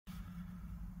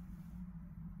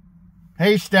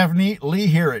Hey Stephanie, Lee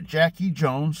here at Jackie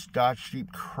Jones Dodge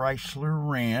Jeep Chrysler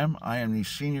Ram. I am the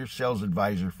senior sales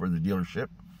advisor for the dealership.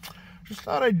 Just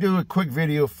thought I'd do a quick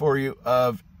video for you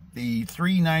of the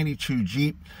 392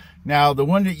 Jeep. Now, the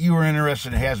one that you were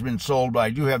interested in has been sold, but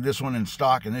I do have this one in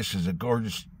stock, and this is a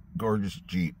gorgeous, gorgeous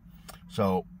Jeep.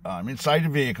 So I'm inside the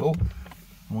vehicle.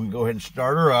 I'm going to go ahead and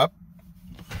start her up.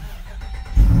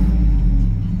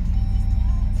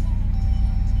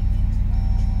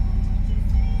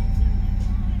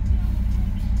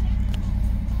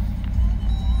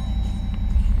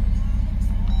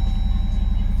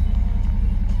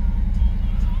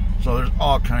 So there's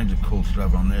all kinds of cool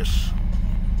stuff on this.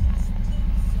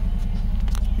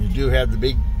 You do have the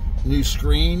big new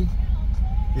screen.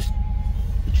 The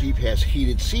Jeep has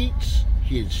heated seats,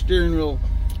 heated steering wheel,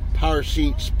 power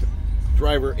seats,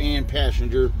 driver and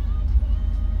passenger,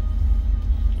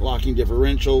 locking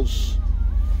differentials,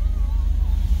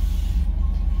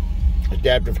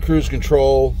 adaptive cruise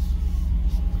control,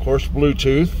 of course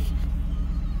Bluetooth,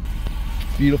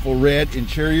 beautiful red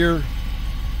interior.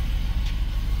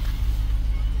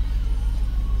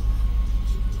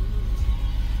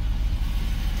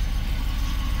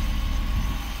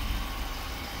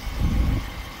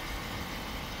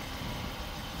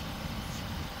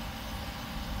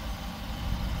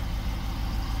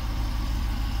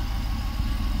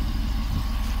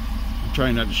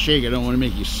 Trying not to shake. I don't want to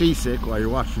make you seasick while you're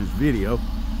watching this video.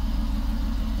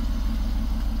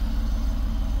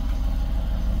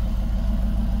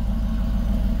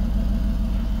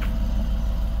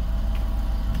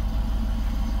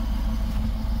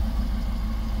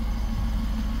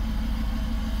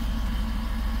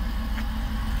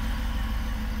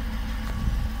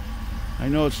 I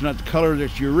know it's not the color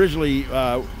that you originally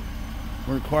were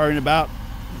inquiring about,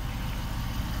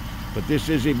 but this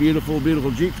is a beautiful,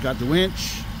 beautiful Jeep. It's got the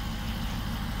winch,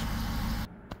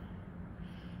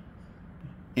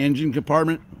 engine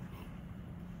compartment.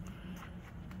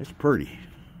 It's pretty.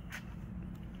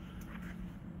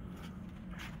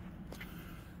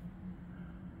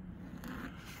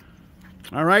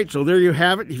 All right, so there you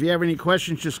have it. If you have any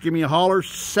questions, just give me a holler.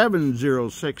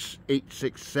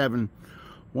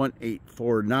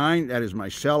 706-867-1849. That is my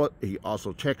cell. He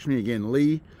also texts me again,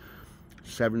 Lee,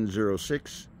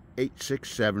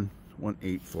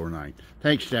 706-867-1849.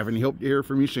 Thanks, Stephanie. Hope to hear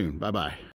from you soon. Bye-bye.